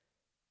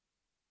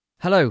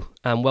Hello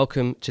and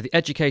welcome to the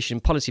Education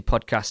Policy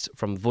Podcast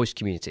from Voice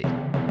Community.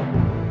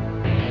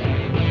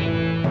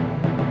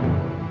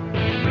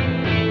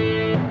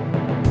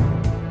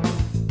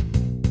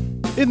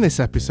 In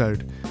this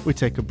episode, we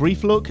take a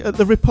brief look at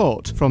the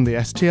report from the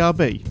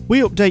STRB.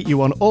 We update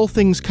you on all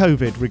things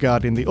COVID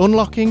regarding the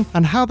unlocking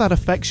and how that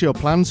affects your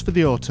plans for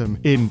the autumn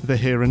in the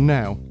here and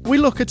now. We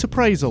look at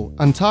appraisal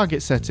and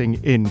target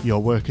setting in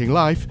your working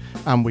life,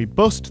 and we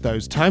bust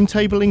those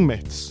timetabling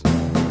myths.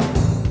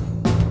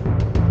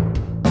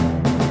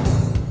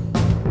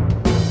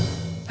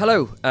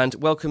 Hello and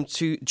welcome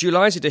to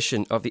July's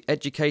edition of the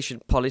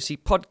Education Policy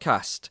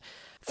Podcast.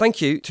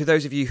 Thank you to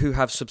those of you who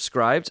have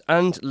subscribed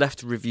and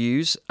left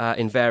reviews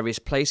in various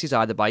places,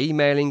 either by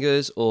emailing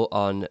us or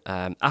on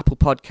Apple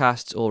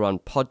Podcasts or on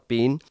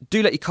Podbean.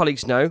 Do let your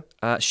colleagues know,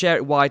 share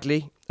it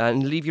widely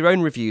and leave your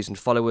own reviews and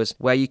follow us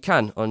where you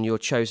can on your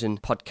chosen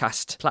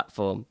podcast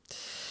platform.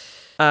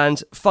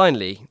 And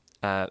finally,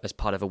 as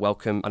part of a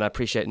welcome, and I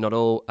appreciate not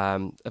all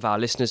of our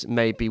listeners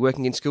may be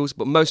working in schools,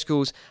 but most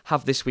schools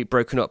have this week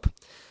broken up.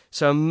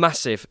 So a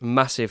massive,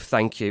 massive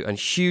thank you and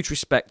huge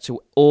respect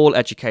to all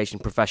education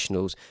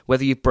professionals,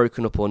 whether you've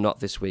broken up or not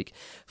this week,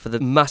 for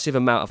the massive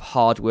amount of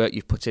hard work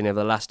you've put in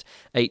over the last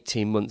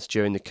 18 months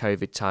during the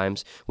COVID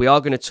times. We are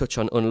going to touch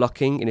on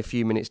unlocking in a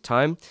few minutes'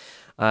 time.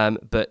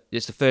 But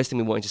it's the first thing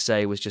we wanted to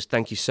say was just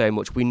thank you so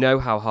much. We know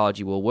how hard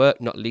you all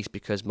work, not least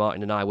because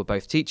Martin and I were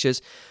both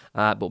teachers,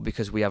 but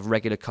because we have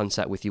regular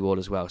contact with you all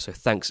as well. So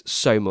thanks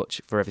so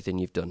much for everything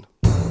you've done.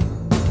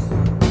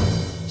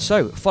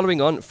 So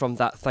following on from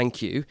that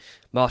thank you,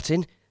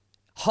 Martin,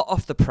 hot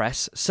off the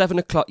press, 7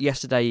 o'clock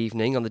yesterday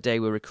evening on the day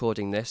we're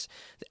recording this,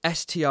 the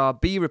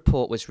STRB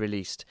report was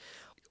released.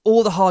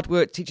 All the hard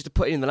work teachers have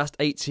put in the last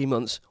 18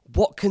 months,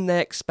 what can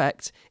they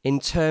expect in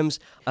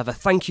terms of a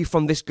thank you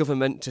from this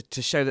government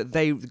to show that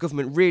the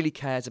government really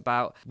cares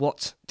about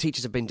what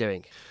teachers have been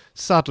doing?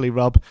 Sadly,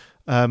 Rob,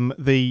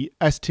 the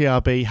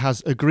STRB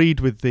has agreed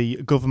with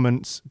the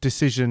government's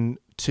decision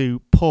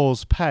to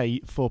pause pay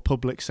for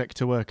public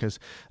sector workers,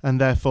 and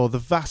therefore the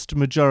vast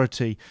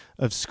majority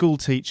of school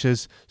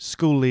teachers,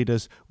 school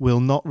leaders will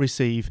not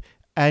receive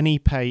any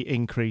pay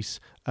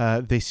increase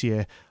this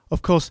year.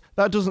 Of course,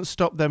 that doesn't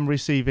stop them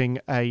receiving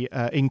a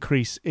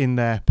increase in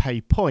their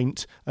pay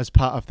point as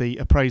part of the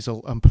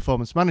appraisal and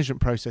performance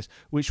management process,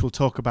 which we'll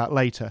talk about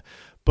later.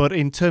 But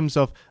in terms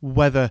of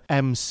whether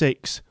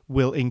M6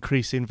 will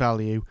increase in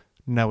value,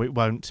 no, it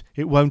won't.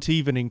 It won't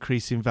even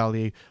increase in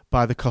value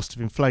by the cost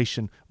of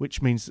inflation,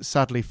 which means that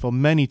sadly for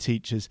many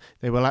teachers,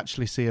 they will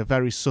actually see a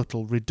very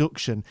subtle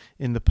reduction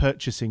in the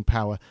purchasing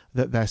power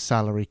that their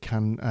salary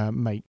can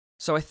make.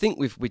 So I think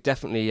we've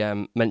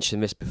definitely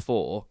mentioned this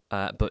before,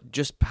 but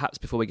just perhaps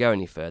before we go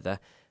any further,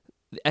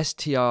 the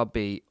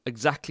STRB,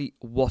 exactly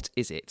what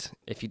is it,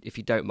 if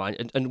you don't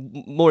mind? And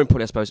more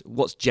importantly, I suppose,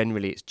 what's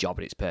generally its job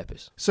and its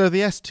purpose? So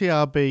the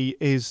STRB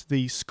is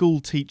the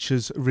School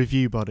Teachers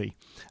Review Body,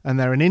 and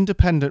they're an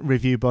independent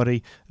review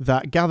body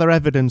that gather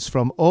evidence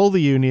from all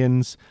the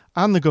unions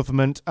and the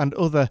government and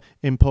other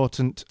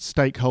important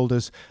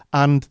stakeholders,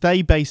 and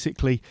they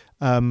basically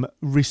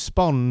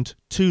respond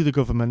to the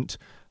government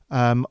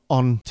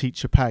on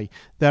teacher pay.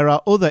 There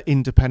are other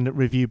independent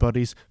review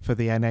bodies for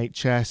the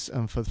NHS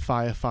and for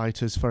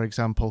firefighters, for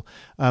example,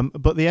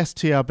 but the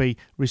STRB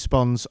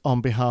responds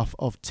on behalf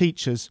of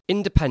teachers.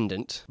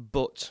 Independent,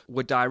 but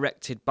were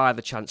directed by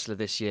the Chancellor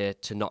this year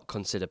to not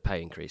consider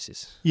pay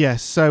increases.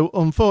 Yes, so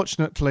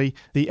unfortunately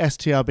the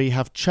STRB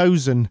have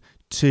chosen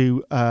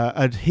to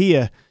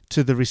adhere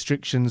to the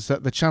restrictions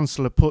that the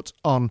Chancellor put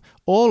on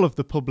all of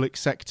the public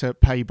sector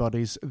pay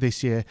bodies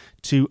this year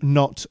to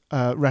not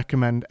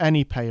recommend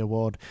any pay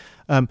award.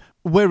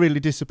 We're really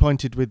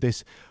disappointed with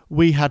this.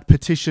 We had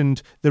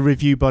petitioned the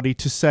review body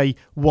to say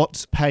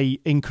what pay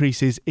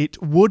increases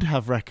it would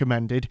have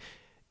recommended,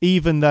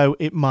 even though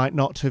it might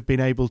not have been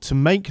able to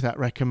make that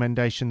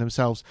recommendation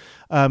themselves.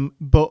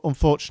 But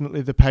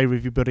unfortunately, the pay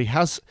review body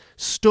has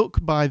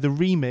stuck by the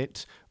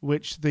remit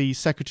which the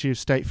Secretary of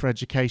State for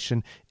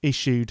Education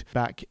issued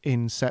back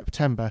in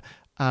September,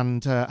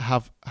 and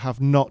have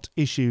not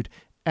issued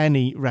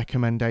any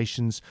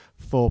recommendations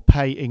for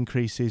pay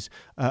increases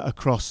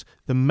across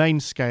the main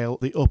scale,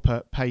 the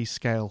upper pay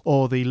scale,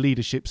 or the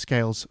leadership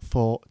scales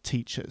for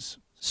teachers.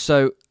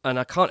 So, and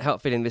I can't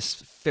help feeling this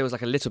feels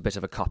like a little bit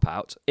of a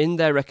cop-out. In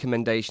their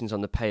recommendations on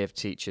the pay of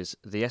teachers,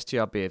 the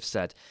STRB have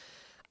said,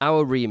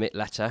 our remit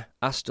letter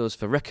asked us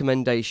for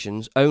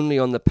recommendations only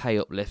on the pay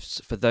uplifts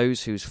for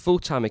those whose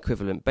full-time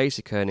equivalent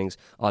basic earnings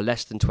are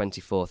less than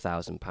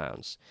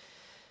 £24,000.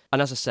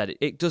 And as I said,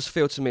 it does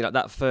feel to me like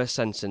that first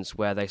sentence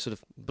where they sort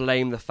of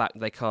blame the fact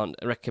they can't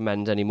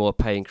recommend any more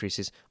pay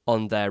increases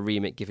on their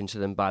remit given to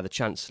them by the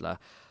Chancellor.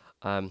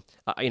 I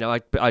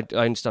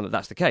understand that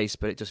that's the case,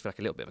 but it does feel like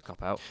a little bit of a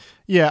cop-out.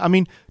 Yeah, I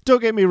mean, don't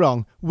get me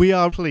wrong. We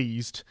are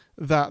pleased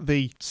that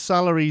the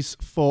salaries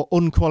for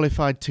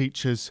unqualified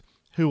teachers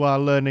who are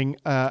learning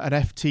an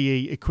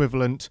FTE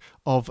equivalent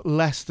of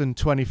less than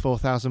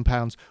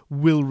 £24,000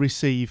 will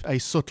receive a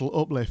subtle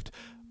uplift.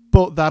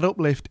 But that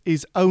uplift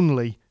is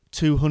only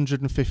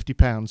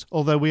 £250,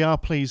 although we are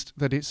pleased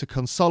that it's a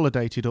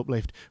consolidated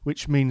uplift,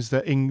 which means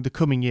that in the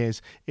coming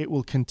years it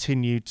will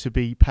continue to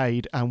be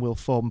paid and will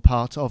form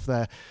part of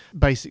their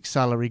basic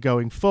salary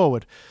going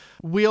forward.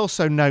 We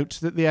also note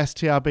that the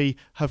STRB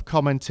have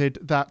commented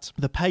that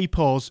the pay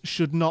pause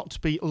should not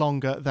be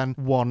longer than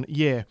 1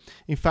 year.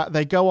 In fact,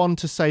 they go on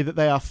to say that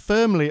they are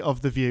firmly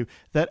of the view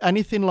that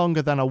anything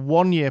longer than a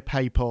 1-year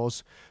pay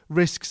pause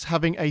risks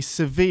having a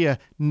severe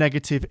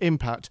negative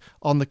impact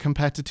on the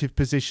competitive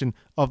position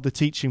of the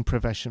teaching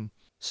profession.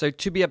 So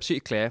to be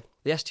absolutely clear,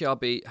 the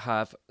STRB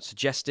have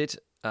suggested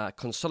a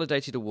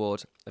consolidated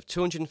award of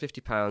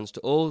 £250 to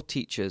all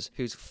teachers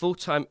whose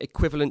full-time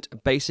equivalent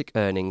basic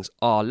earnings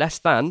are less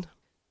than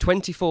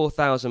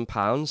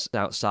 £24,000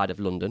 outside of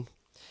London,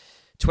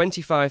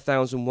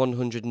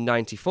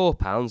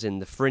 £25,194 in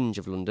the fringe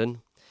of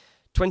London,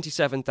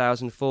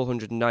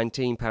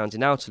 £27,419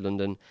 in outer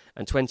London,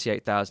 and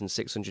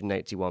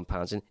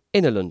 £28,681 in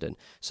inner London.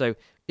 So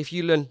if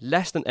you learn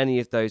less than any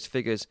of those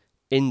figures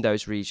in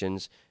those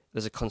regions,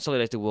 there's a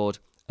consolidated award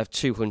of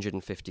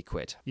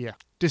 £250. Yeah,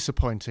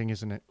 disappointing,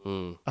 isn't it?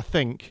 I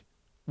think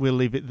we'll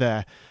leave it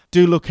there.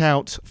 Do look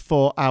out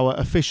for our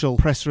official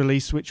press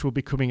release, which will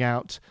be coming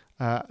out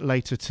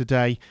later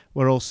today.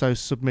 We're also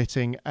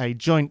submitting a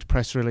joint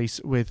press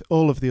release with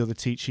all of the other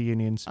teacher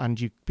unions, and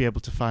you'll be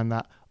able to find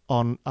that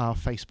on our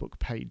Facebook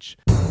page.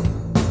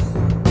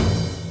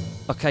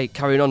 Okay,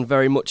 carrying on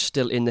very much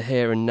still in the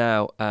here and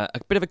now. A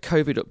bit of a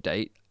COVID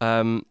update.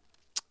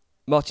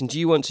 Martin, do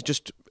you want to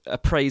just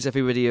appraise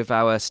everybody of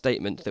our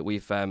statement that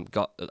we've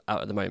got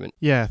out at the moment?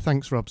 Yeah,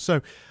 thanks, Rob.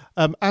 So,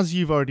 as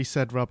you've already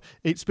said, Rob,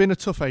 it's been a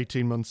tough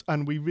 18 months,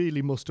 and we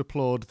really must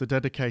applaud the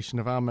dedication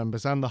of our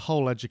members and the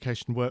whole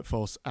education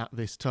workforce at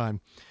this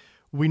time.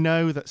 We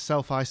know that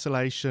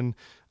self-isolation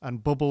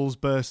and bubbles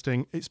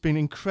bursting, it's been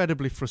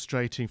incredibly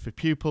frustrating for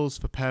pupils,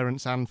 for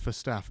parents and for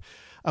staff.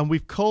 And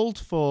we've called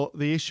for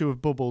the issue of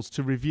bubbles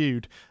to be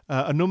reviewed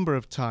a number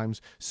of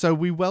times. So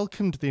we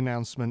welcomed the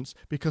announcements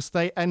because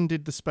they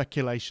ended the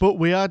speculation. But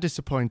we are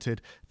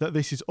disappointed that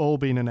this has all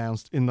been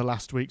announced in the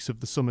last weeks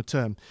of the summer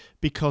term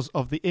because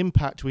of the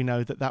impact we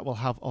know that that will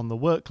have on the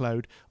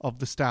workload of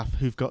the staff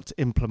who've got to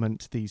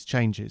implement these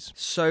changes.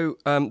 So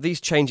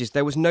these changes,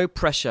 there was no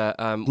pressure.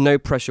 No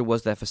pressure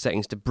was there for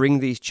settings to bring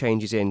these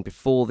changes in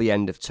before the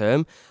end of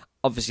term.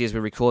 Obviously, as we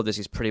record this,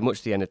 is pretty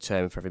much the end of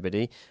term for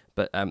everybody,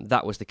 but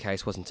that was the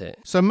case, wasn't it?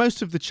 So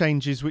most of the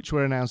changes which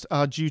were announced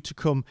are due to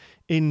come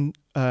in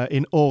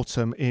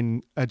autumn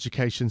in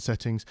education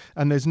settings,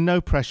 and there's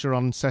no pressure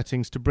on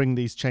settings to bring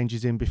these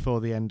changes in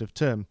before the end of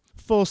term.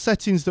 For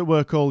settings that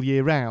work all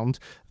year round,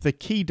 the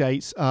key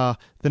dates are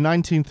the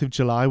 19th of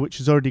July, which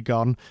has already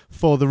gone,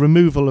 for the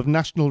removal of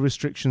national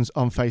restrictions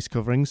on face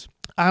coverings,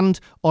 and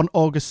on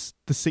August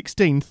the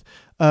 16th,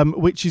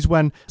 which is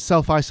when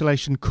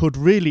self-isolation could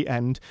really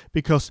end,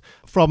 because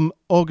from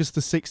August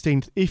the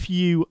 16th, if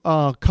you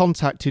are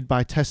contacted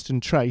by Test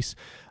and Trace,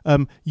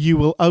 you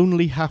will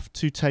only have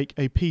to take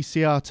a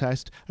PCR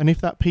test, and if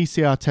that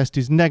PCR test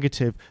is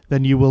negative,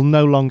 then you will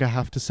no longer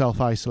have to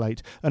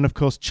self-isolate. And of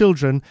course,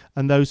 children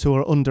and those who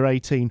are under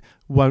 18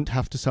 won't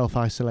have to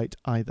self-isolate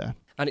either.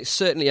 And it's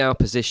certainly our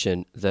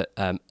position that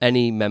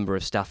any member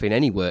of staff in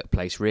any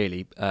workplace,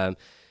 really,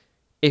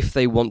 if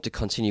they want to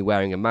continue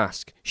wearing a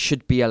mask,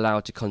 should be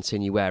allowed to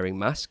continue wearing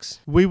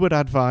masks. We would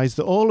advise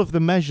that all of the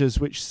measures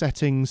which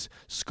settings,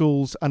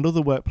 schools and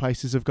other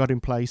workplaces have got in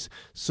place,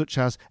 such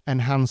as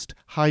enhanced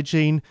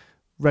hygiene,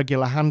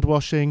 regular hand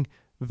washing,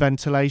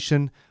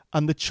 ventilation,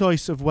 and the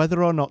choice of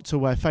whether or not to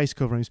wear face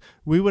coverings,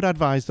 we would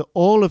advise that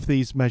all of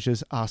these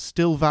measures are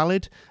still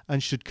valid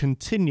and should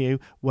continue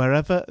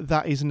wherever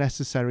that is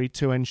necessary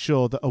to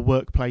ensure that a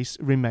workplace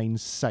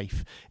remains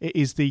safe. It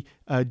is the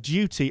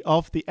duty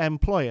of the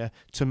employer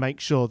to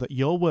make sure that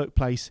your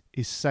workplace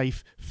is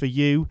safe for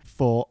you,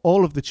 for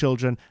all of the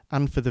children,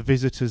 and for the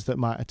visitors that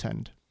might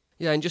attend.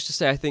 Yeah, and just to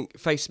say, I think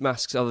face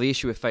masks, or the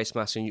issue with face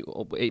masks and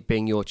it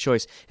being your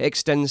choice, it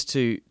extends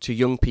to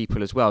young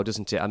people as well,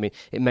 doesn't it? I mean,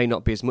 it may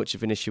not be as much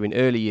of an issue in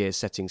early years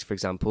settings, for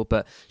example,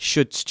 but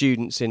should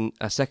students in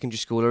a secondary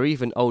school or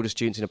even older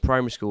students in a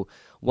primary school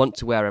want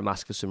to wear a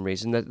mask for some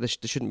reason, there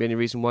shouldn't be any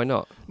reason why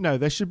not. No,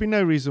 there should be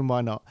no reason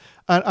why not.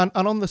 And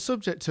on the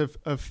subject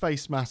of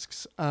face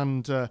masks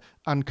and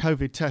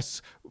COVID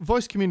tests,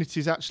 Voice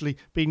Community has actually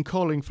been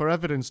calling for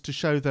evidence to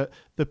show that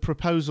the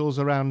proposals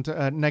around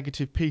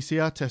negative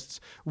PCR tests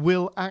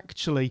will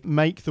actually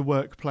make the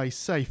workplace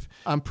safe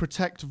and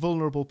protect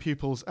vulnerable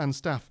pupils and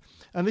staff.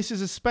 And this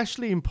is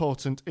especially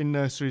important in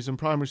nurseries and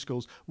primary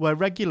schools where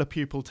regular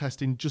pupil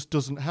testing just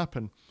doesn't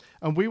happen.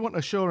 And we want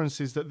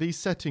assurances that these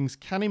settings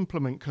can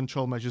implement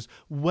control measures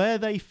where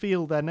they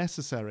feel they're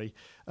necessary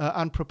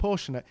and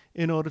proportionate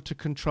in order to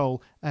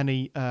control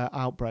any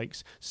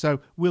outbreaks. So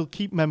we'll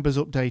keep members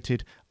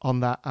updated on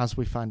that as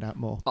we find out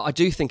more. I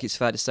do think it's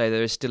fair to say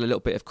there is still a little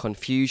bit of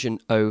confusion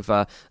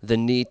over the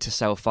need to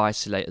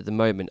self-isolate at the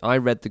moment. I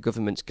read the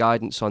government's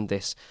guidance on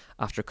this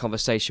after a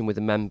conversation with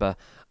a member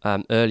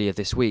earlier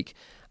this week.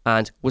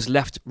 and was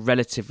left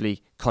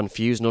relatively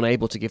confused and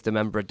unable to give the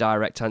member a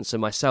direct answer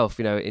myself,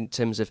 in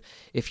terms of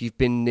if you've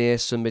been near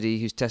somebody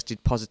who's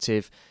tested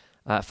positive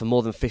for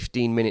more than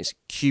 15 minutes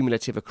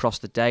cumulative across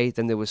the day,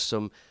 then there was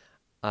some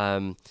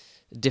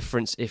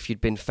difference if you'd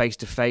been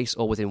face-to-face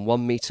or within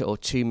 1 metre or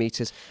 2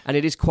 metres, and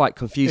it is quite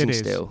confusing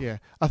still. Yeah,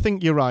 I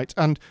think you're right.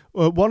 And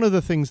one of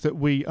the things that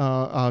we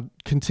are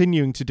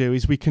continuing to do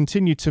is we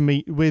continue to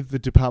meet with the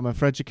Department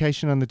for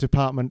Education and the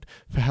Department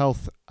for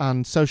Health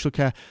and Social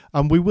Care,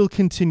 and we will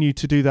continue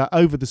to do that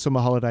over the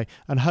summer holiday,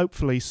 and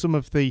hopefully some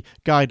of the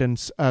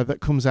guidance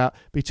that comes out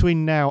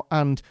between now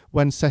and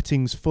when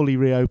settings fully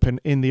reopen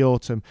in the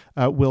autumn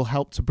will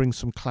help to bring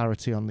some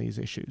clarity on these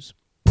issues.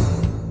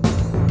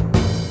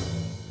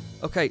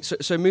 Okay,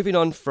 so moving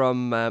on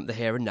from the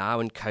here and now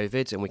and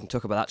COVID, and we can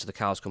talk about that till the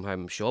cows come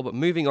home, I'm sure, but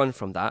moving on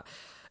from that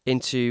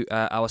into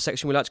our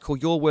section we like to call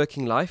Your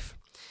Working Life.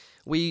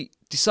 We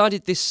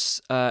decided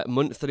this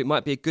month that it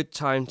might be a good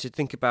time to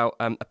think about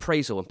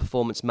appraisal and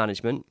performance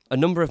management. A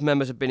number of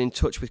members have been in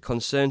touch with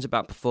concerns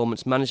about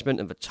performance management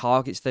and the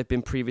targets they've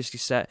been previously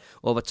set,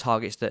 or the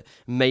targets that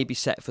may be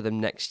set for them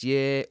next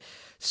year.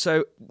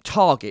 So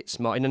targets,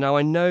 Martin, and now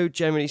I know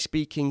generally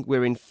speaking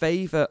we're in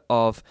favour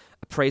of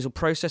appraisal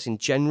process in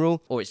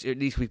general, or at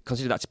least we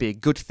consider that to be a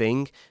good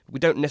thing. We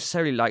don't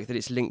necessarily like that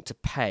it's linked to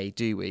pay,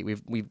 do we?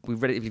 We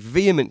relatively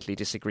vehemently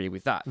disagree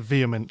with that.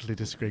 Vehemently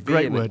disagree.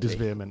 Great word is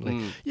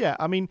vehemently. Yeah,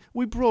 I mean,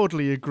 we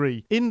broadly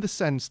agree in the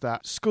sense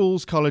that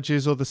schools,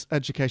 colleges, other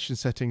education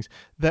settings,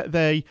 that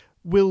they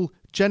will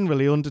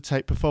generally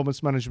undertake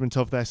performance management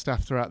of their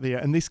staff throughout the year,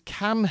 and this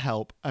can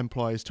help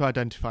employers to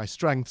identify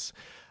strengths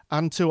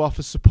and to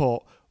offer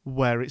support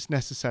where it's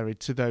necessary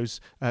to those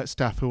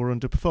staff who are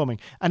underperforming.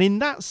 And in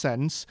that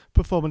sense,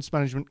 performance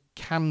management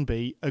can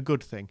be a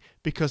good thing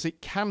because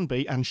it can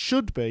be and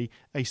should be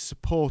a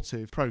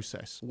supportive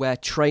process. Where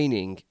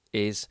training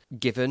is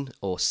given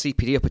or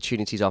CPD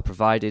opportunities are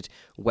provided,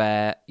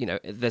 where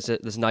there's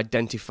an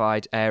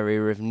identified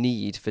area of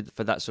need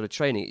for that sort of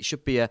training, it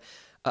should be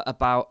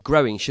about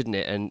growing, shouldn't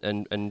it,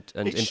 and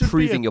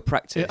improving your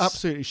practice. It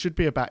absolutely should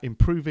be about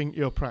improving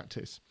your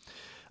practice.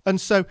 And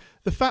so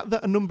the fact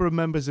that a number of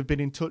members have been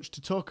in touch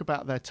to talk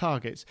about their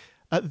targets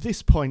at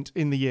this point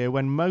in the year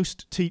when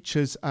most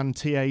teachers and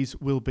TAs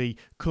will be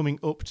coming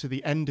up to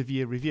the end of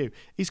year review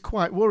is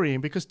quite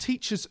worrying, because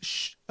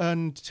teachers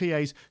and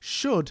TAs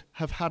should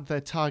have had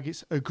their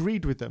targets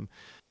agreed with them.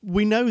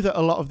 We know that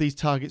a lot of these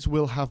targets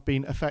will have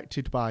been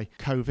affected by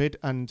COVID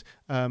and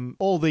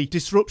all the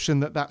disruption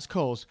that's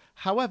caused.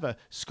 However,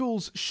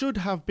 schools should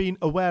have been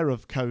aware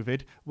of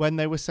COVID when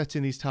they were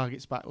setting these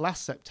targets back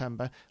last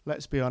September.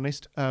 Let's be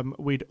honest,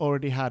 we'd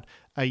already had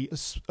a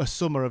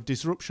summer of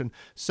disruption.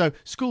 So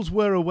schools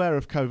were aware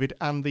of COVID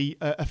and the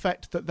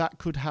effect that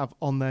could have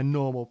on their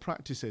normal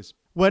practices.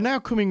 We're now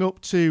coming up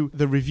to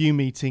the review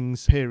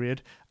meetings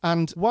period,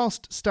 and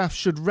whilst staff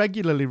should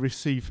regularly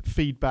receive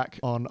feedback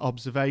on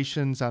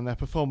observations and their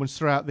performance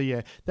throughout the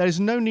year, there is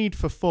no need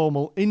for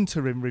formal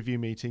interim review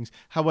meetings.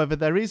 However,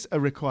 there is a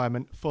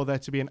requirement for there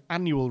to be an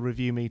annual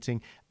review meeting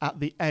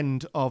at the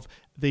end of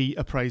the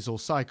appraisal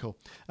cycle.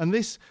 And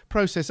this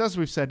process, as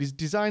we've said, is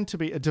designed to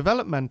be a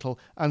developmental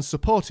and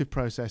supportive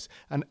process,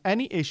 and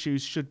any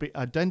issues should be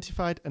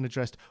identified and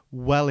addressed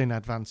well in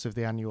advance of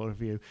the annual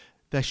review.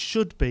 There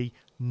should be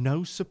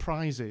no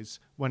surprises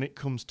when it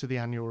comes to the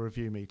annual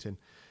review meeting.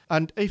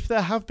 And if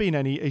there have been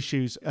any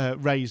issues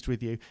raised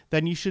with you,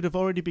 then you should have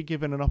already been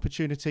given an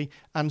opportunity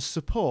and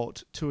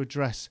support to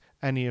address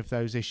any of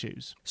those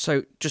issues.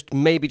 So just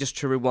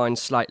to rewind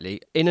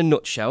slightly, in a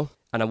nutshell,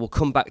 and I will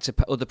come back to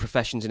other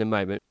professions in a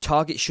moment,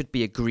 targets should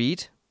be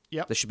agreed.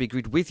 Yep. They should be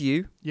agreed with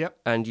you. Yep.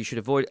 And you should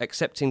avoid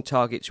accepting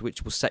targets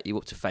which will set you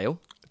up to fail.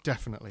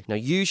 Definitely. Now,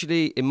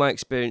 usually, in my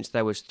experience,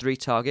 there was 3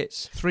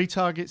 targets. 3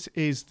 targets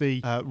is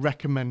the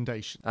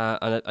recommendation.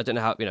 And I don't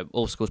know how,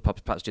 all schools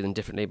perhaps do them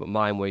differently, but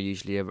mine were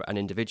usually an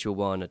individual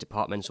one, a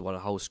departmental one, a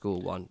whole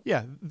school one.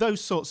 Yeah,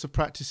 those sorts of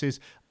practices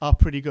are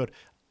pretty good.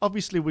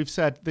 Obviously, we've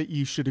said that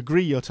you should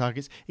agree your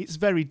targets. It's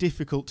very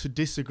difficult to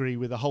disagree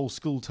with a whole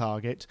school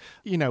target,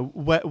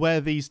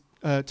 where these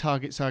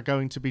targets are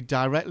going to be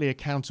directly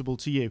accountable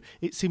to you.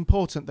 It's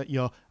important that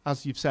you're,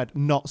 as you've said,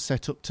 not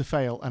set up to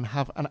fail and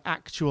have an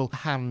actual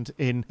hand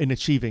in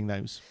achieving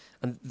those.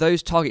 And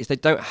those targets, they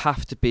don't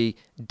have to be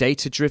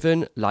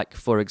data-driven, like,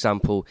 for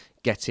example,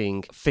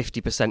 getting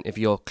 50% of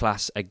your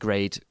class a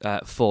grade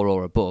 4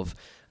 or above.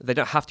 They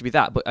don't have to be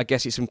that, but I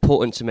guess it's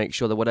important to make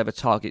sure that whatever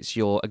targets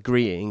you're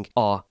agreeing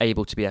are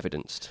able to be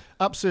evidenced.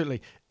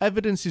 Absolutely.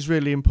 Evidence is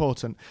really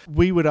important.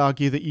 We would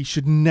argue that you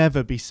should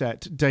never be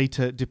set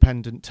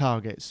data-dependent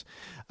targets.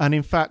 And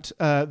in fact,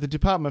 the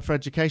Department for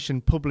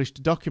Education published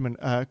a document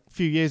a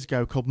few years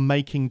ago called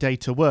Making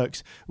Data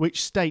Works,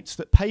 which states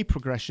that pay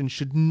progression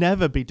should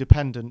never be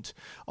dependent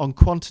on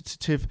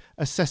quantitative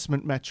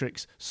assessment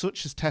metrics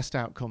such as test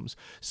outcomes.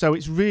 So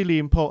it's really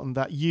important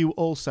that you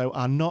also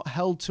are not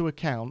held to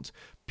account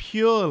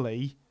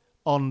purely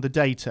on the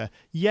data.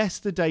 Yes,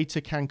 the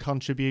data can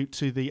contribute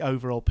to the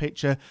overall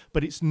picture,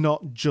 but it's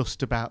not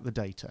just about the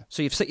data.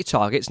 So you've set your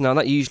targets. Now,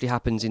 that usually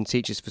happens in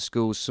Teachers for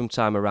Schools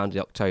sometime around the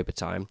October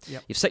time.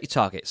 Yep. You've set your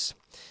targets.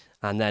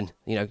 And then,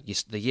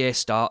 the year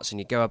starts and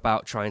you go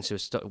about trying to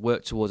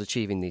work towards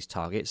achieving these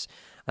targets.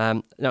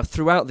 Now,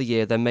 throughout the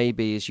year, there may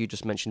be, as you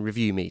just mentioned,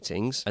 review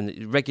meetings. And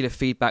the regular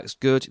feedback's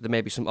good. There may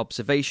be some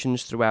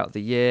observations throughout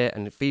the year.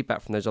 And the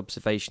feedback from those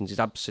observations is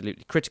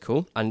absolutely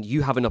critical. And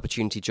you have an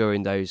opportunity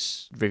during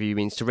those review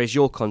meetings to raise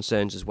your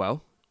concerns as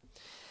well.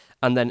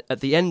 And then at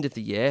the end of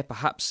the year,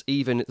 perhaps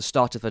even at the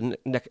start of an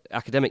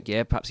academic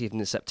year, perhaps even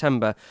in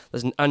September,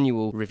 there's an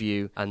annual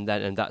review, and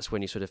that's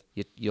when you sort of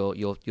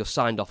you're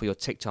signed off or you're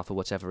ticked off or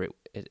whatever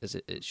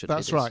it should.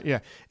 That's right. Yeah,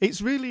 it's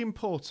really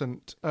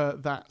important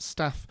that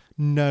staff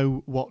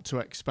know what to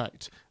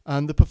expect,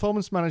 and the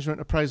performance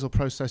management appraisal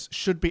process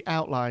should be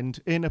outlined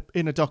in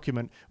a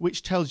document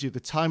which tells you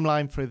the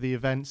timeline for the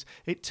events.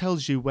 It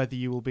tells you whether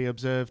you will be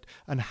observed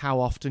and how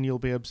often you'll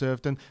be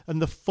observed, and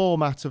the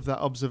format of that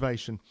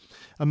observation.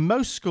 And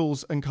most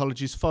schools and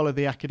colleges follow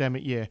the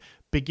academic year,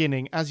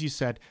 beginning, as you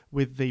said,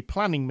 with the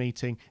planning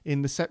meeting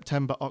in the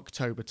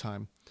September-October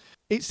time.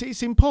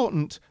 It's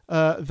important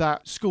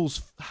that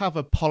schools have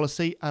a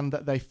policy and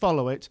that they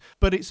follow it,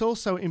 but it's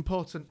also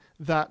important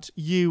that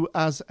you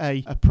as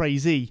a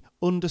appraisee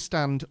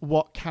understand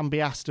what can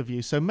be asked of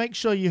you. So make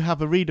sure you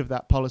have a read of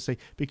that policy,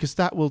 because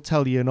that will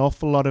tell you an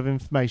awful lot of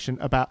information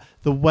about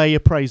the way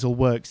appraisal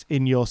works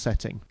in your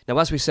setting. Now,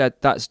 as we said,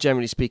 that's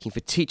generally speaking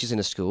for teachers in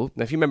a school.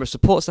 Now, if you remember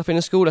support staff in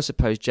a school, I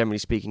suppose generally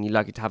speaking you're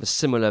likely to have a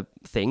similar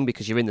thing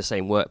because you're in the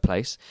same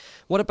workplace.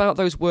 What about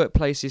those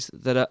workplaces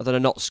that are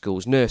not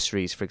schools,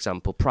 nurseries, for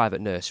example,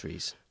 private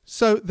nurseries?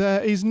 So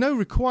there is no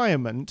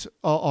requirement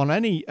on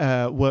any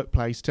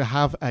workplace to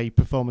have a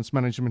performance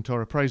management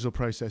or appraisal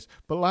process.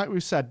 But like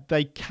we've said,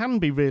 they can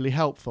be really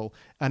helpful.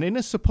 And in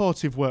a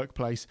supportive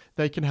workplace,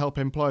 they can help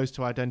employers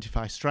to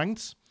identify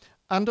strengths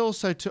and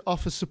also to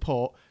offer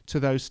support to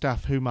those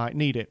staff who might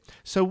need it.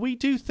 So we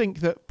do think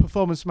that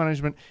performance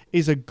management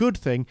is a good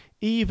thing,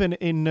 even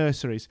in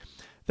nurseries.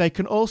 They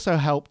can also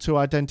help to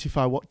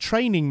identify what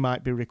training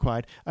might be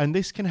required, and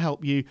this can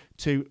help you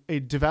to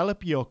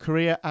develop your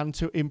career and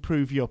to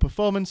improve your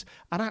performance.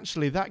 And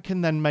actually, that can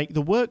then make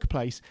the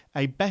workplace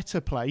a better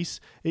place.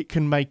 It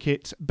can make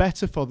it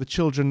better for the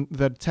children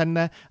that attend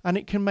there, and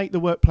it can make the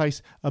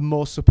workplace a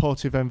more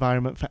supportive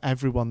environment for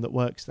everyone that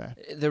works there.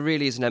 There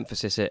really is an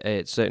emphasis,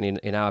 certainly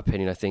in our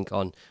opinion, I think,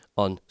 on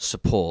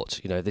support.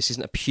 This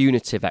isn't a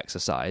punitive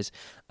exercise,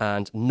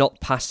 and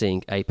not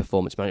passing a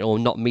performance management or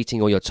not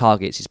meeting all your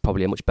targets is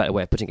probably a much better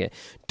way of putting it.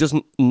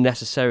 Doesn't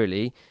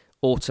necessarily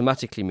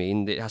automatically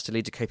mean that it has to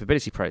lead to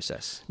capability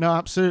process. No,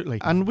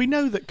 absolutely. And we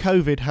know that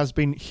COVID has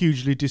been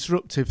hugely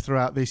disruptive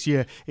throughout this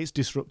year. It's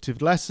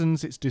disrupted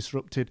lessons, it's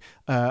disrupted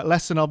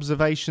lesson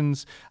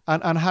observations,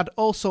 and had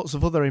all sorts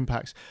of other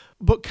impacts.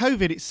 But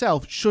COVID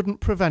itself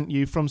shouldn't prevent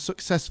you from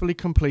successfully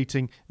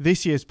completing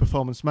this year's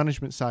performance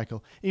management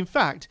cycle. In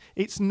fact,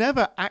 it's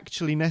never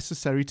actually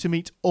necessary to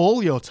meet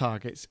all your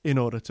targets in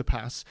order to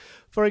pass.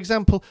 For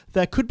example,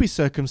 there could be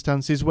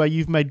circumstances where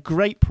you've made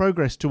great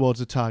progress towards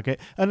a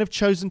target and have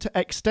chosen to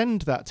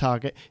extend that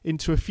target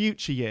into a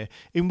future year,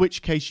 in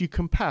which case you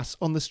can pass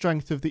on the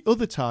strength of the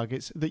other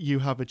targets that you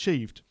have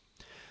achieved.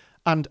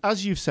 And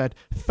as you've said,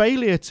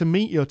 failure to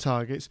meet your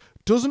targets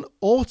doesn't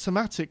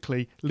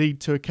automatically lead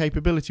to a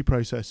capability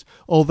process.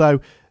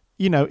 Although,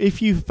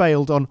 if you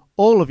failed on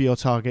all of your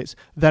targets,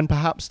 then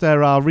perhaps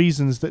there are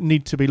reasons that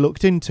need to be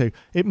looked into.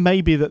 It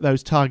may be that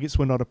those targets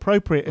were not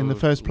appropriate in the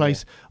first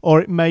place, or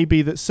it may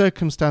be that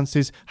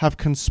circumstances have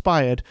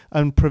conspired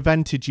and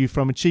prevented you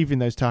from achieving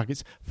those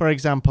targets. For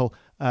example,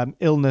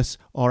 illness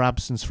or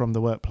absence from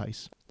the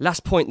workplace.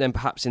 Last point then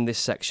perhaps in this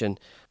section,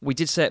 we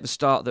did say at the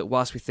start that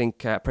whilst we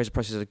think appraisal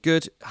processes are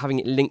good, having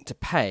it linked to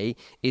pay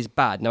is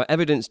bad. Now,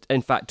 evidence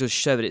in fact does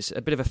show that it's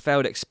a bit of a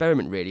failed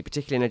experiment really,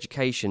 particularly in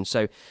education.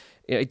 So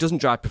it doesn't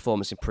drive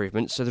performance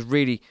improvement, so there's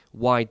really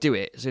why do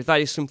it? So if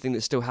that is something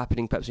that's still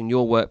happening perhaps in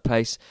your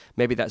workplace,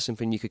 maybe that's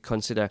something you could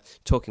consider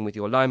talking with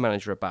your line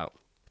manager about.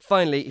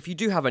 Finally, if you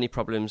do have any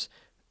problems,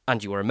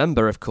 and you are a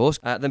member, of course,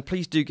 then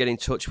please do get in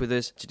touch with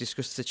us to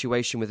discuss the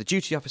situation with the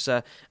duty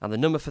officer, and the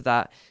number for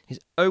that is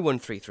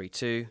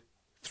 01332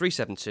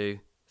 372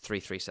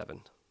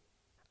 337.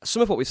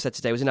 Some of what we've said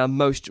today was in our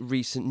most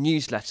recent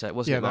newsletter,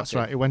 wasn't it, Martin? Yeah, that's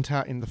right. It went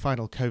out in the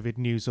final COVID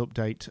news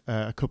update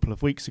a couple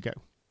of weeks ago.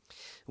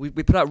 We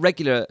put out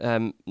regular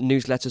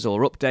newsletters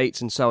or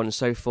updates and so on and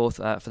so forth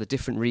for the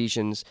different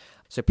regions.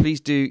 So please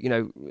do,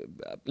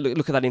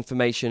 look at that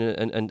information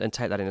and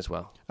take that in as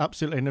well.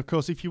 Absolutely. And of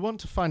course, if you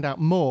want to find out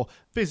more,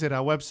 visit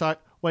our website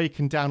where you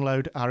can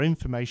download our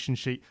information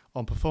sheet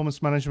on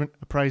performance management,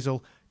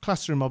 appraisal,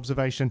 classroom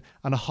observation,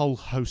 and a whole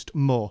host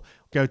more.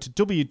 Go to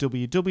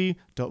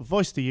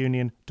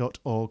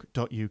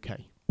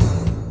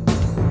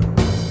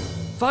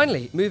www.voicetheunion.org.uk.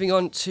 Finally, moving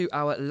on to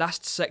our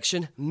last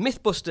section,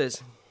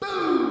 Mythbusters.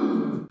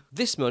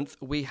 This month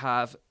we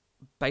have,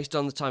 based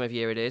on the time of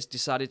year it is,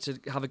 decided to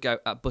have a go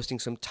at busting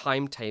some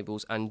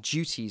timetables and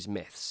duties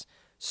myths.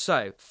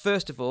 So,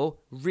 first of all,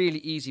 really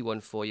easy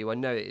one for you. I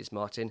know it is,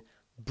 Martin.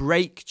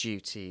 Break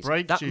duties.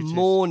 That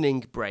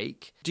morning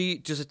break.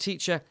 Does a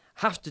teacher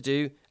have to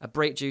do a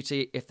break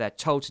duty if they're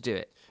told to do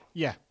it?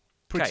 Yeah,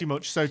 pretty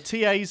much. So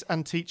TAs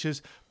and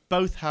teachers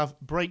both have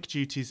break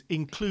duties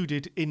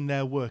included in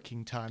their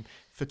working time.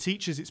 For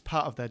teachers, it's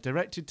part of their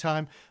directed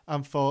time,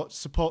 and for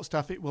support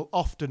staff, it will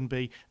often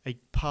be a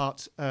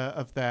part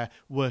of their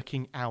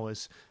working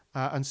hours.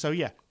 And so,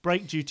 yeah,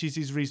 break duties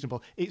is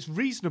reasonable. It's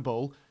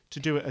reasonable to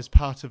do it as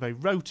part of a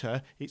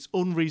rota. It's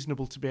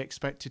unreasonable to be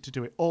expected to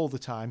do it all the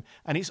time.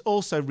 And it's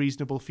also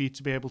reasonable for you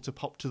to be able to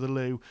pop to the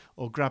loo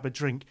or grab a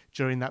drink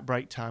during that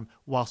break time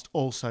whilst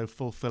also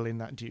fulfilling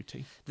that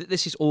duty.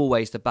 This is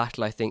always the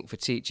battle, I think, for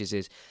teachers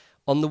is,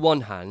 on the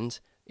one hand,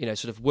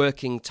 sort of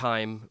working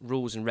time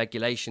rules and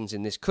regulations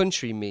in this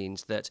country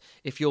means that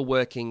if you're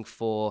working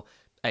for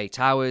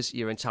 8 hours,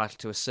 you're entitled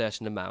to a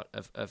certain amount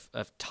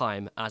of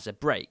time as a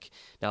break.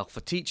 Now,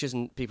 for teachers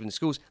and people in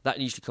schools, that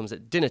usually comes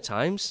at dinner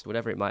times,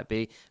 whatever it might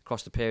be,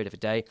 across the period of a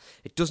day.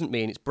 It doesn't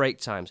mean it's break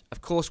times. Of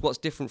course, what's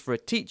different for a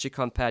teacher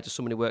compared to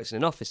someone who works in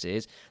an office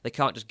is they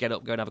can't just get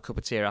up, go and have a cup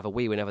of tea or have a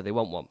wee whenever they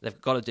want one. They've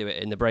got to do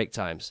it in the break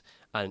times.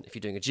 And if you're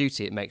doing a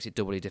duty, it makes it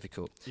doubly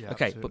difficult. Yeah,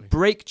 okay, absolutely. But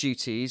break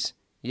duties,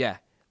 yeah,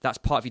 that's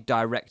part of your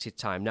directed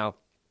time. Now,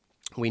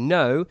 we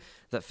know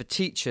that for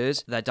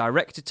teachers, their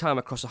directed time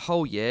across a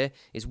whole year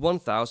is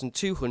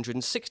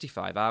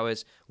 1,265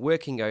 hours,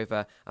 working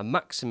over a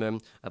maximum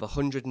of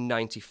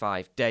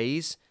 195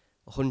 days,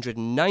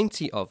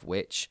 190 of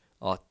which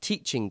are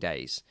teaching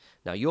days.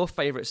 Now, your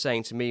favourite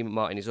saying to me,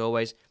 Martin, is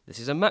always, this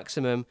is a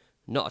maximum,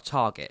 not a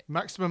target.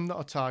 Maximum, not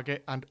a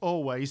target, and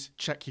always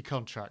check your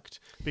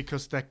contract,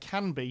 because there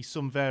can be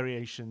some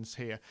variations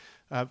here.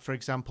 For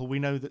example, we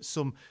know that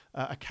some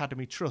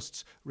academy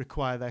trusts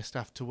require their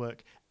staff to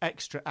work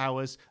extra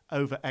hours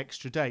over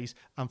extra days,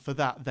 and for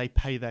that they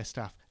pay their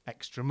staff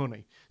extra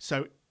money.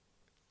 So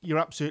you're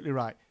absolutely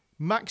right.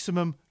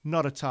 Maximum,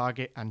 not a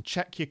target, and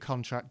check your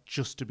contract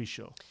just to be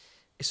sure.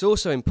 It's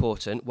also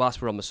important,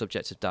 whilst we're on the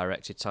subject of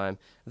directed time,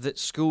 that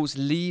schools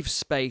leave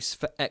space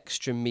for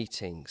extra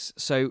meetings.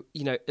 So,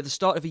 at the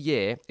start of a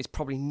year, it's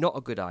probably not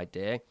a good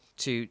idea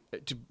to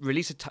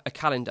release a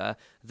calendar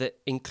that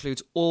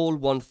includes all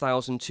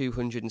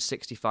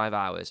 1,265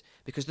 hours,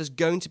 because there's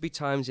going to be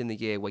times in the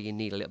year where you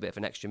need a little bit of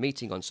an extra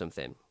meeting on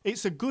something.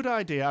 It's a good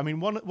idea. I mean,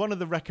 one of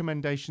the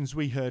recommendations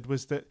we heard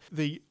was that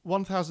the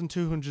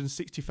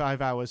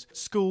 1,265 hours,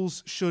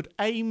 schools should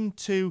aim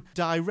to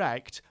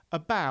direct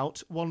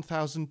about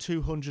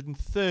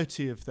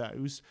 1,230 of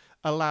those,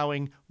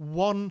 allowing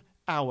 1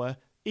 hour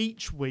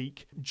each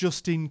week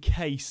just in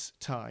case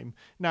time.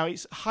 Now,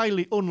 it's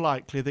highly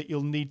unlikely that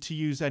you'll need to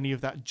use any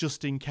of that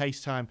just in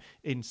case time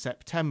in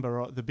September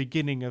or at the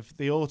beginning of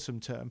the autumn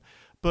term.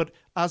 But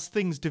as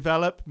things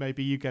develop,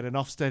 maybe you get an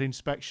Ofsted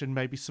inspection,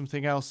 maybe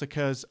something else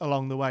occurs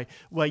along the way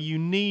where you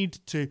need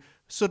to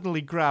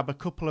suddenly grab a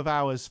couple of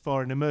hours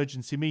for an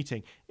emergency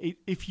meeting.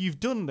 If you've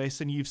done this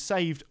and you've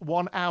saved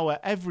 1 hour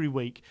every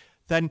week,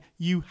 then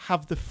you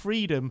have the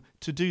freedom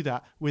to do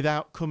that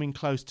without coming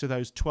close to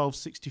those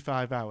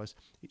 1265 hours.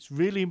 It's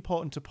really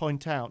important to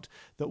point out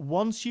that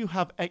once you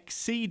have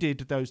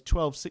exceeded those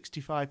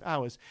 1265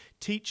 hours,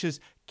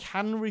 teachers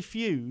can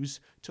refuse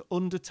to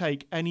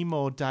undertake any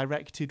more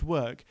directed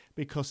work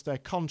because their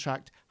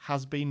contract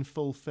has been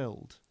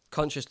fulfilled.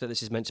 Conscious that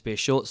this is meant to be a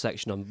short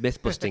section on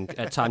myth-busting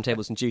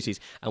timetables and duties,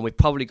 and we've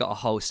probably got a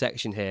whole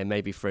section here,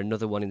 maybe for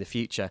another one in the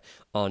future,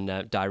 on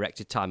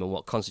directed time and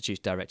what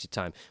constitutes directed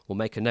time. We'll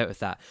make a note of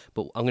that.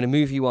 But I'm going to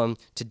move you on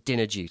to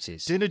dinner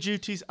duties. Dinner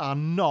duties are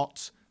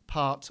not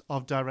part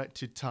of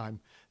directed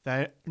time.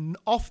 They're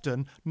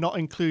often not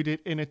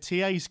included in a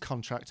TA's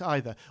contract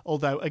either,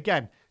 although,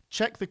 again,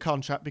 check the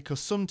contract,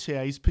 because some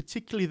TAs,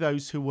 particularly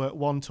those who work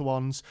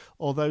one-to-ones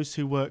or those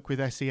who work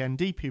with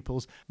SEND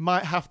pupils,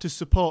 might have to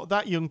support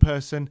that young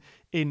person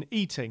in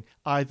eating,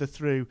 either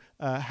through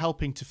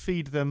helping to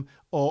feed them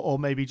or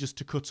maybe just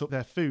to cut up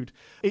their food.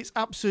 It's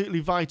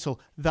absolutely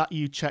vital that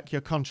you check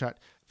your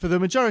contract. For the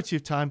majority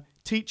of time,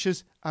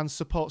 teachers and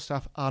support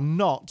staff are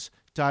not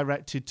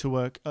directed to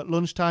work at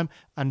lunchtime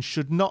and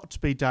should not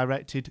be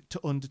directed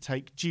to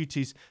undertake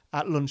duties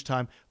at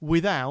lunchtime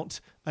without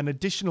an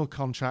additional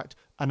contract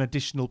and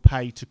additional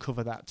pay to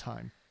cover that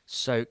time.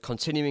 So,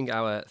 continuing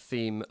our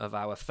theme of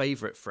our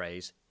favourite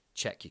phrase,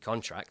 check your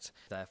contract,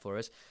 there for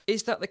us,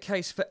 is that the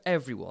case for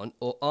everyone,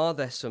 or are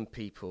there some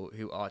people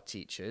who are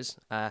teachers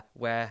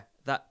where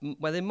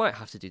they might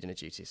have to do dinner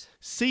duties?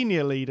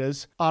 Senior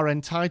leaders are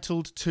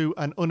entitled to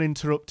an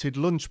uninterrupted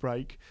lunch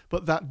break,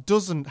 but that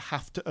doesn't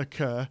have to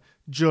occur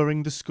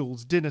during the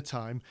school's dinner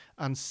time,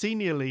 and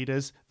senior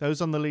leaders, those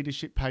on the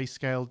leadership pay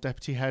scale,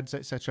 deputy heads,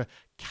 etc.,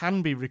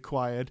 can be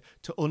required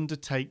to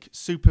undertake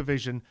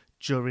supervision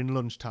during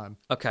lunchtime.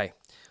 Okay,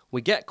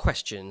 we get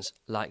questions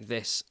like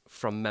this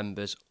from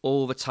members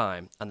all the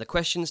time, and the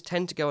questions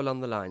tend to go along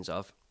the lines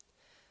of,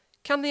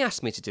 can they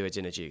ask me to do a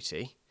dinner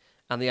duty?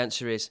 And the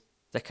answer is,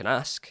 they can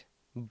ask,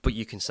 but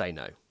you can say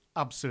no.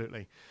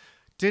 Absolutely.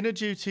 Dinner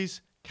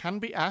duties can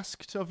be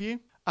asked of you,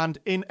 and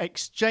in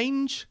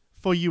exchange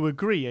for you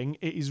agreeing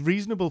it is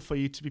reasonable for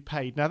you to be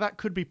paid. Now, that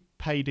could be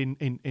paid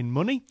in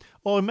money,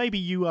 or maybe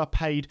you are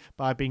paid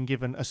by being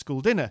given a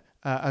school dinner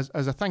as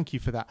a thank you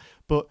for that.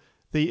 But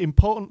the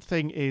important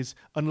thing is,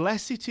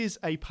 unless it is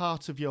a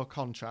part of your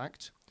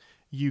contract,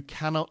 you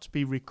cannot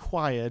be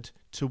required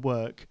to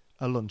work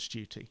a lunch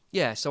duty.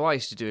 Yeah, so I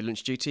used to do a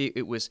lunch duty.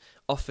 It was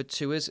offered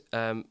to us,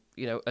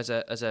 as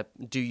a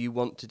do you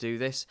want to do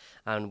this?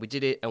 And we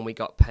did it, and we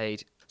got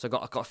paid. So I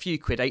got a few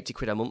quid, 80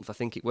 quid a month, I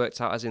think it worked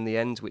out as in the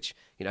end, which,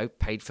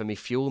 paid for me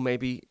fuel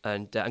maybe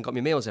and got me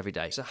meals every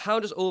day. So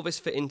how does all this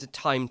fit into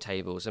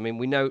timetables? I mean,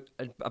 we know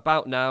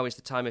about now is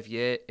the time of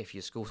year, if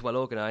your school's well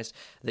organised,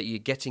 that you're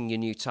getting your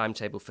new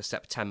timetable for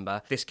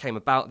September. This came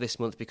about this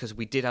month because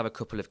we did have a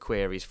couple of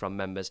queries from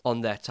members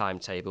on their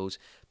timetables,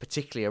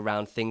 particularly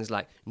around things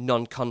like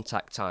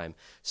non-contact time.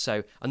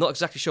 So I'm not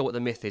exactly sure what the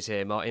myth is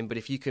here, Martin, but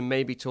if you can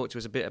maybe talk to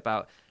us a bit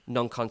about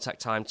non-contact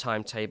time,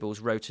 timetables,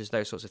 rotas,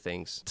 those sorts of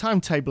things.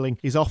 Timetabling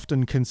is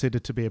often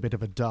considered to be a bit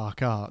of a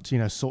dark art,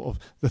 sort of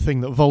the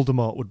thing that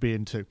Voldemort would be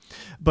into.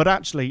 But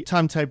actually,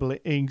 timetabling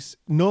is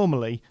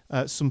normally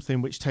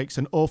something which takes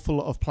an awful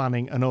lot of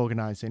planning and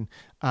organising.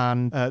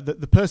 And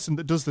the person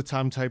that does the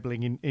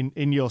timetabling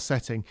in your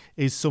setting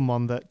is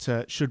someone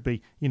that should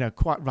be,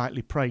 quite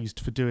rightly praised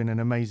for doing an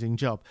amazing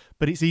job.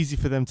 But it's easy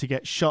for them to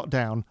get shot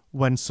down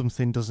when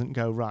something doesn't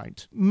go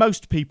right.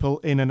 Most people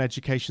in an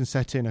education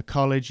setting, a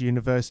college,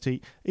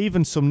 university,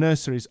 even some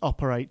nurseries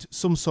operate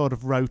some sort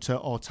of rota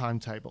or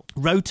timetable.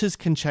 Rotas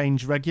can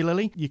change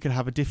regularly. You can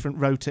have a different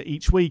rota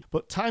each week,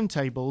 but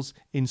timetables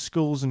in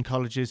schools and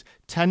colleges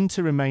tend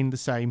to remain the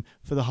same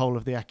for the whole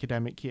of the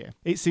academic year.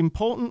 It's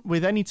important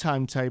with any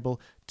timetable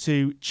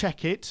to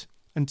check it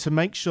and to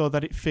make sure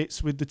that it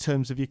fits with the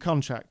terms of your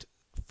contract.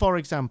 For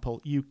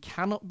example, you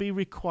cannot be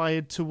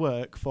required to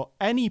work for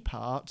any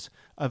part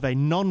of a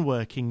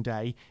non-working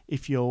day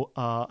if you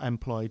are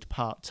employed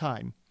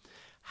part-time.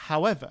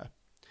 However,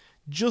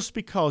 just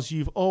because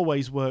you've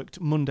always worked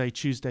Monday,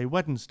 Tuesday,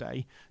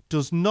 Wednesday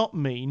does not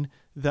mean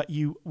that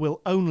you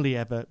will only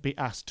ever be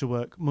asked to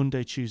work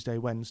Monday, Tuesday,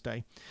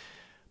 Wednesday.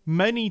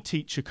 Many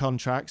teacher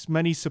contracts,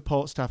 many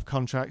support staff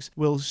contracts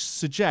will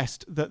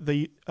suggest that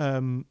the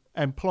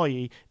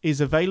employee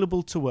is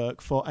available to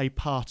work for a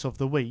part of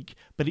the week,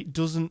 but it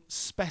doesn't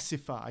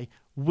specify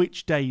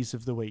which days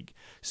of the week.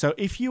 So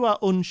if you are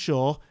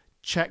unsure,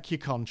 check your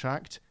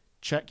contract,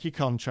 check your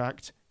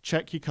contract,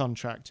 check your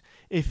contract.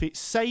 If it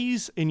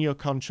says in your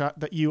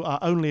contract that you are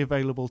only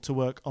available to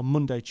work on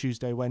Monday,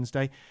 Tuesday,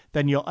 Wednesday,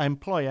 then your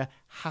employer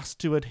has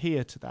to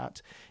adhere to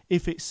that.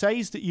 If it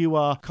says that you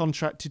are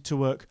contracted to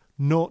work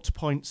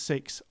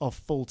 0.6 of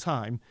full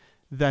time,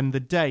 then the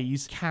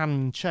days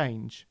can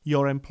change.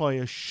 Your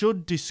employer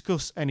should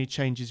discuss any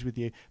changes with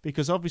you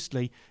because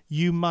obviously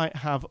you might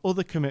have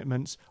other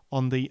commitments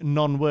on the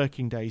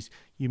non-working days.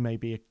 You may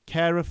be a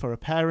carer for a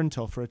parent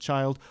or for a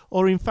child,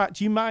 or in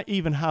fact you might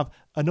even have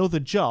another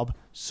job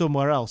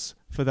somewhere else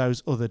for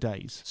those other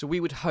days. So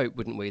we would hope,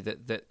 wouldn't we,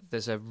 that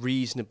there's a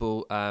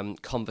reasonable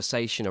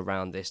conversation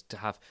around this to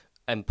have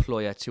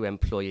employer to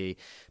employee.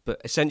 But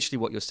essentially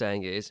what you're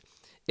saying is,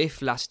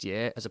 if last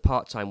year, as a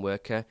part-time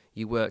worker,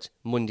 you worked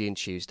Monday and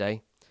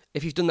Tuesday,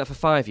 if you've done that for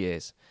 5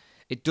 years,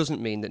 it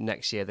doesn't mean that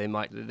next year they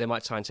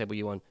might timetable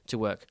you on to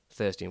work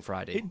Thursday and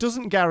Friday. It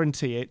doesn't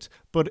guarantee it,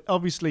 but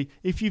obviously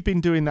if you've been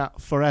doing that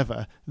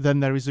forever, then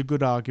there is a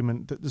good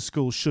argument that the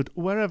school should,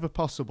 wherever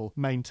possible,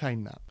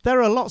 maintain that.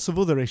 There are lots of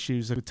other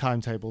issues with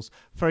timetables.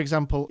 For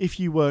example, if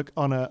you work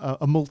on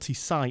a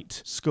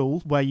multi-site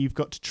school where you've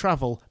got to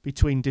travel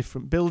between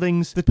different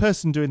buildings, the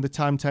person doing the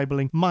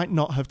timetabling might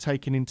not have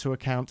taken into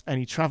account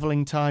any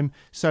travelling time,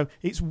 so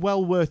it's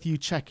well worth you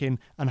checking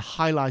and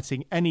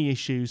highlighting any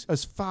issues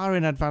as far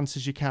in advance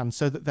as you can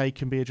so that they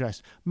can be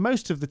addressed.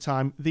 Most of the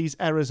time, these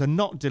errors are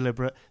not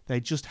deliberate, they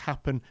just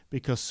happen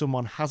because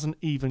someone hasn't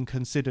even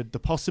considered the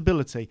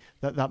possibility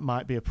that that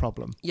might be a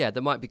problem. Yeah,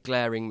 there might be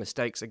glaring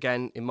mistakes.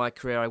 Again, in my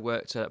career, I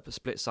worked at a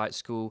split-site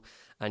school,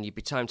 and you'd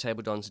be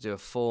timetabled on to do a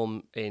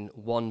form in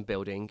one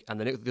building, and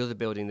then the other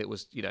building that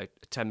was,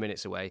 10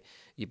 minutes away,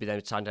 you'd be then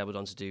timetabled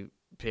on to do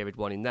period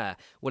one in there.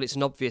 Well, it's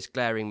an obvious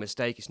glaring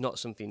mistake. It's not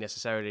something you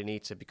necessarily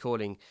need to be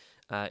calling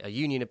a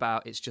union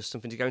about. It's just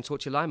something to go and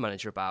talk to your line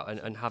manager about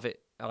and have it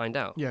ironed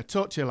out. Yeah,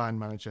 talk to your line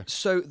manager.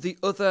 So the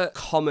other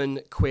common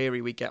query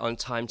we get on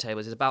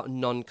timetables is about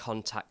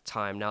non-contact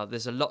time. Now,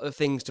 there's a lot of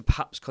things to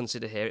perhaps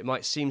consider here. It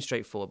might seem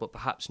straightforward, but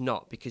perhaps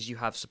not, because you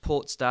have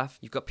support staff,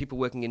 you've got people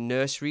working in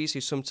nurseries who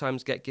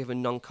sometimes get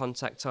given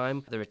non-contact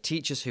time. There are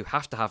teachers who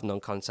have to have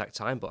non-contact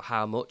time, but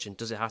how much, and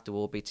does it have to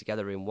all be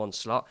together in one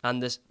slot?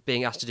 And there's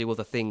being asked to do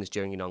other things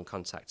during your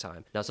non-contact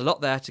time. Now, there's a lot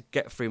there to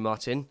get through,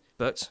 Martin,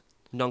 but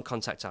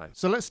non-contact time?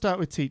 So let's start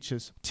with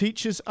teachers.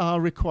 Teachers are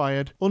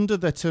required, under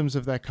the terms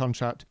of their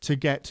contract, to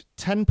get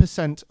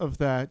 10% of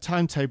their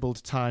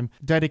timetabled time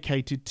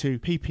dedicated to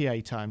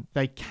PPA time.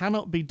 They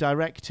cannot be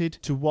directed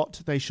to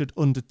what they should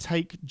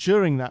undertake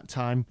during that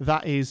time.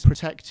 That is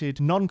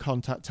protected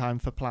non-contact time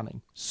for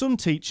planning. Some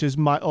teachers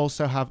might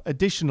also have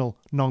additional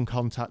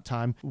non-contact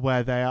time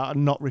where they are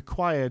not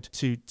required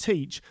to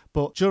teach,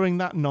 but during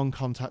that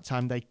non-contact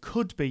time they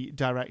could be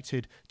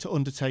directed to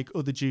undertake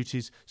other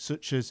duties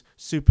such as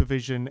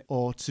supervision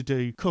or to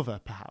do cover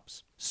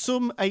perhaps.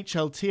 Some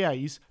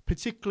HLTAs,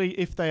 particularly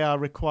if they are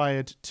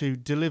required to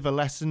deliver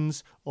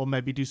lessons or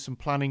maybe do some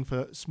planning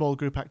for small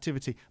group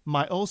activity,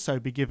 might also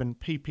be given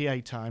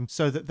PPA time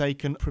so that they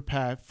can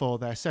prepare for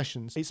their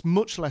sessions. It's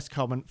much less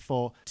common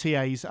for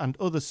TAs and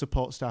other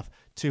support staff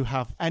to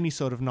have any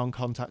sort of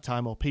non-contact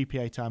time or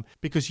PPA time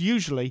because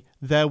usually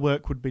their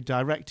work would be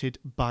directed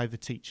by the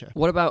teacher.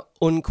 What about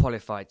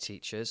unqualified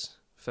teachers,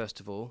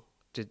 first of all?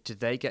 Did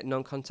they get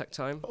non-contact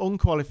time?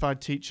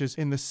 Unqualified teachers,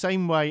 in the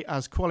same way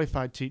as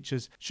qualified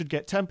teachers, should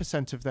get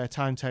 10% of their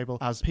timetable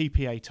as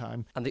PPA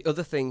time. And the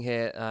other thing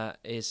here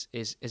is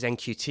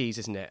NQTs,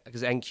 isn't it?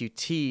 Because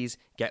NQTs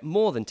get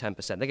more than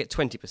 10%. They get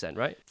 20%,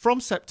 right? From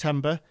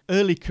September,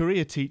 early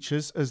career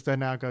teachers, as they're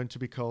now going to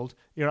be called,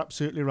 you're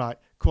absolutely right,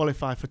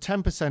 qualify for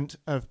 10%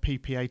 of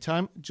PPA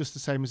time, just the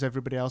same as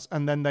everybody else,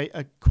 and then they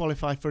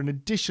qualify for an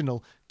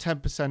additional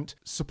 10%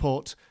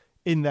 support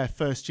in their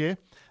first year.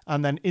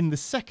 And then in the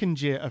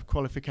second year of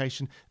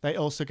qualification, they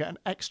also get an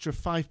extra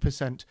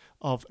 5%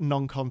 of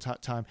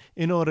non-contact time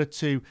in order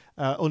to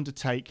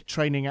undertake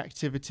training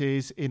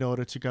activities, in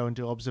order to go and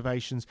do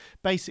observations,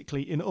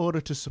 basically in order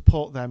to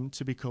support them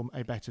to become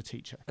a better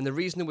teacher. And the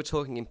reason that we're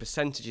talking in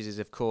percentages is,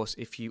 of course,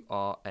 if you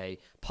are a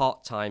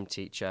part-time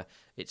teacher,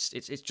 it's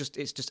just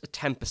a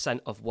 10%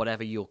 of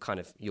whatever you're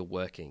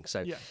working.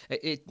 So yeah.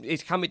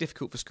 It can be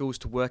difficult for schools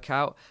to work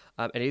out.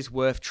 It is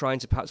worth trying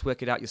to perhaps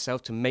work it out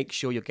yourself to make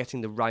sure you're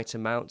getting the right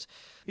amount.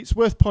 It's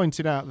worth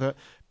pointing out that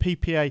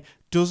PPA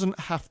doesn't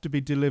have to be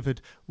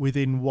delivered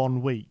within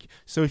 1 week.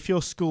 So if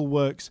your school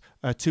works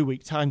a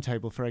 2-week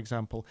timetable, for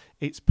example,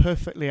 it's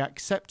perfectly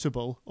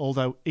acceptable,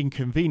 although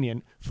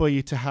inconvenient, for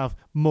you to have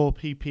more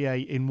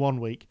PPA in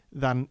 1 week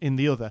than in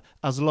the other,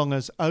 as long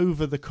as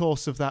over the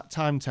course of that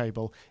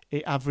timetable,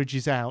 it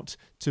averages out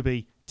to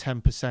be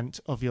 10%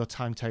 of your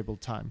timetable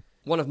time.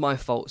 One of my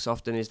faults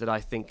often is that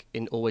I think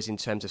always in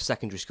terms of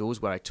secondary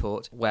schools where I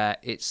taught, where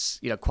it's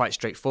quite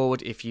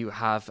straightforward. If you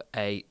have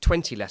a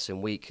 20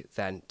 lesson week,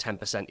 then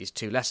 10% is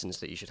 2 lessons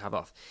that you should have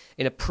off.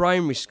 In a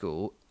primary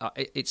school,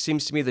 it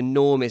seems to me the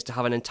norm is to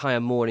have an entire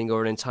morning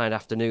or an entire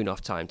afternoon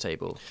off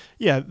timetable.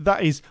 Yeah,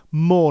 that is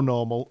more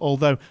normal,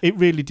 although it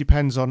really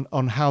depends on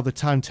how the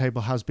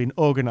timetable has been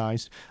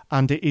organised,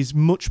 and it is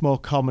much more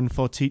common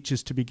for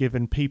teachers to be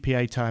given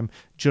PPA time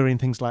during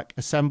things like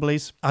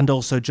assemblies and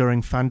also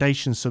during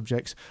foundation subjects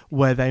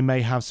where they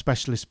may have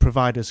specialist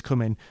providers come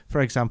in,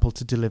 for example,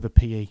 to deliver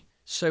PE.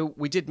 So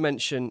we did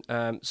mention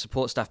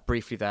support staff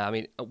briefly there. I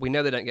mean, we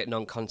know they don't get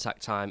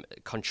non-contact time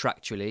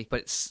contractually,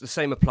 but the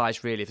same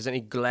applies really. If there's any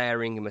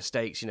glaring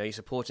mistakes, you're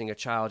supporting a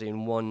child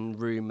in one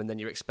room and then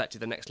you're expected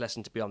the next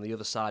lesson to be on the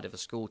other side of a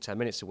school 10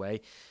 minutes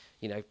away,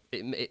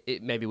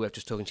 it may be worth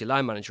just talking to your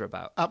line manager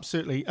about.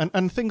 Absolutely.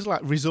 And things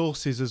like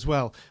resources as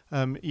well.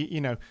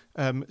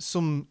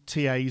 Some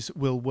TAs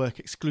will work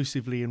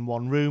exclusively in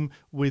one room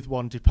with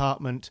one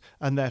department,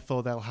 and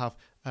therefore they'll have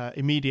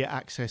immediate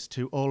access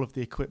to all of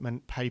the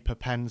equipment, paper,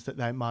 pens that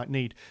they might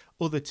need.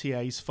 Other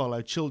TAs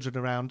follow children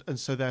around, and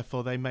so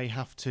therefore they may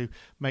have to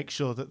make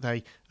sure that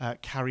they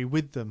carry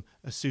with them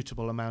a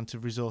suitable amount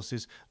of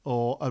resources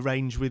or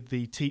arrange with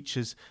the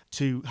teachers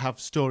to have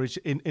storage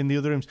in the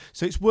other rooms.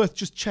 So it's worth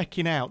just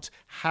checking out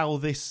how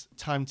this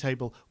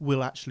timetable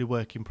will actually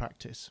work in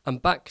practice. And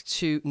back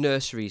to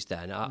nurseries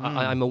then.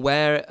 I'm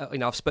aware,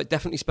 I've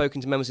definitely spoken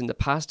to members in the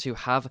past who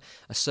have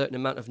a certain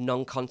amount of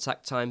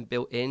non-contact time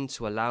built in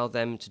to allow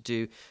them to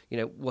do,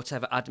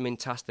 whatever admin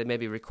task they may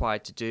be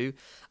required to do.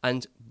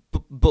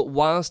 But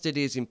whilst it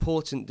is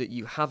important that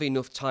you have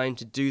enough time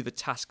to do the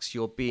tasks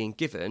you're being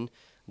given,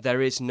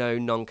 there is no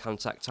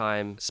non-contact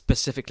time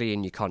specifically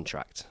in your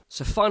contract.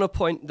 So final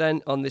point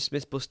then on this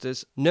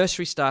Mythbusters,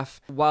 nursery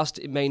staff, whilst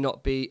it may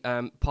not be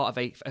part of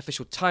an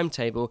official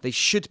timetable, they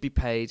should be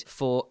paid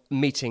for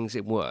meetings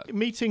in work.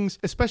 Meetings,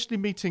 especially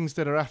meetings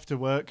that are after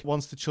work,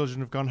 once the children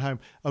have gone home,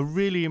 are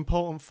really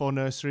important for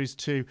nurseries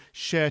to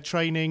share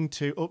training,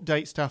 to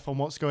update staff on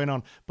what's going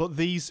on. But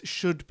these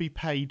should be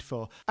paid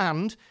for.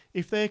 And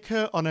if they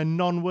occur on a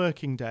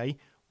non-working day,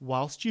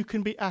 whilst you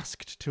can be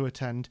asked to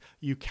attend,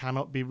 you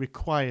cannot be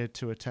required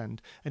to attend.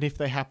 And if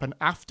they happen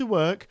after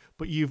work,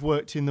 but you've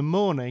worked in the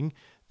morning,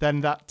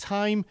 then that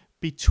time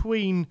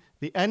between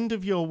the end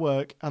of your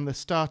work and the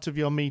start of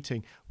your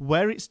meeting,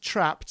 where it's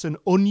trapped and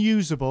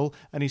unusable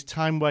and is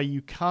time where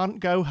you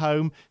can't go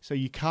home, so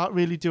you can't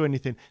really do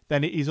anything,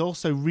 then it is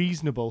also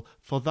reasonable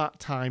for that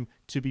time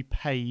to be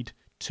paid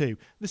too.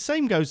 The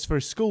same goes for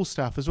school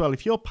staff as well.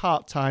 If you're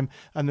part-time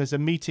and there's a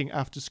meeting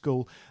after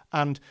school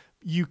and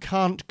You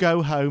can't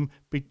go home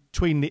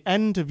between the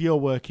end of your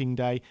working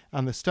day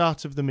and the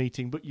start of the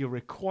meeting, but you're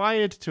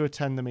required to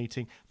attend the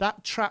meeting.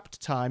 That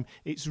trapped time,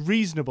 it's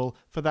reasonable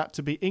for that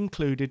to be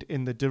included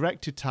in the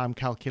directed time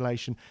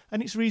calculation,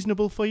 and it's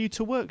reasonable for you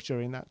to work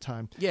during that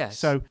time. Yes.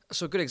 So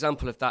a good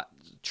example of that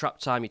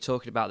trapped time you're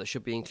talking about that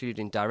should be included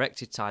in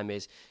directed time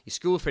is your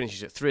school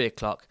finishes at 3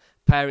 o'clock,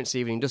 parents'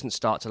 evening doesn't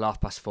start till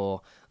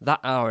 4:30. That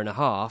hour and a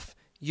half,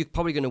 you're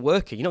probably going to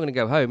work it. You're not going to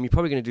go home. You're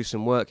probably going to do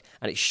some work,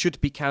 and it should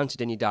be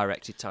counted in your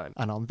directed time.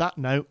 And on that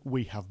note,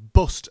 we have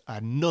bust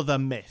another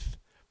myth.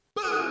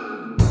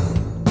 Boom!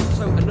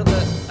 So another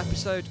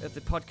episode of the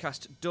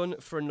podcast done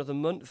for another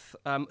month.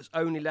 It's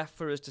only left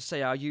for us to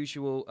say our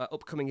usual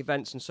upcoming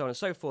events and so on and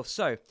so forth.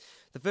 So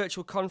the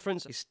virtual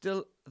conference is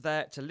still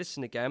there to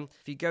listen again.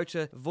 If you go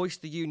to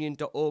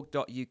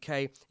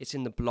voicetheunion.org.uk, it's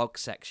in the blog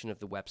section of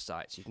the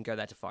website, so you can go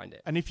there to find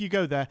it. And if you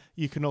go there,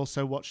 you can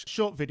also watch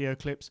short video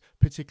clips,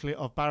 particularly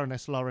of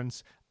Baroness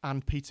Lawrence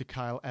and Peter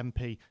Kyle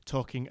MP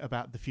talking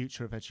about the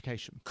future of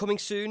education. Coming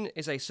soon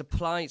is a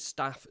supply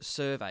staff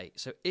survey.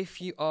 So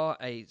if you are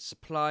a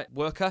supply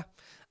worker,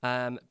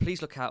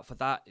 please look out for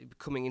that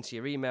coming into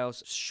your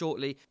emails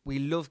shortly. We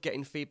love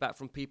getting feedback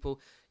from people.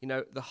 You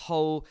know, the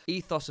whole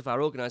ethos of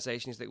our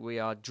organisation is that we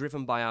are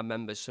driven by our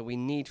members, so we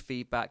need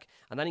feedback,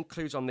 and that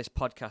includes on this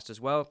podcast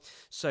as well.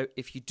 So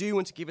if you do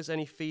want to give us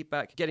any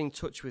feedback, get in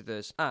touch with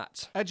us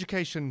at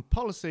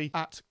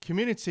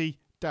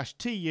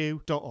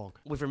educationpolicy@community-tu.org.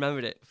 We've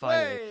remembered it,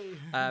 finally.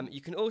 You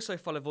can also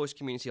follow Voice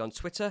Community on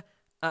Twitter,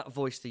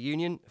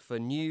 @VoiceTheUnion, for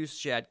news,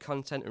 shared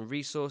content and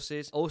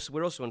resources. Also,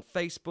 we're also on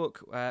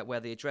Facebook, where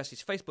the address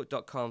is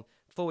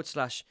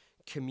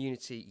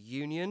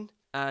facebook.com/communityunion.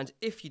 And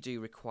if you do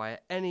require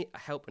any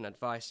help and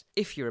advice,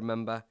 if you're a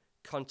member,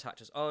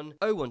 contact us on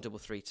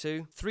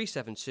 01332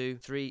 372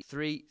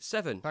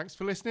 337. Thanks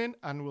for listening,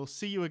 and we'll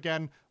see you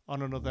again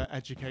on another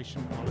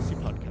Education Policy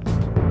Podcast.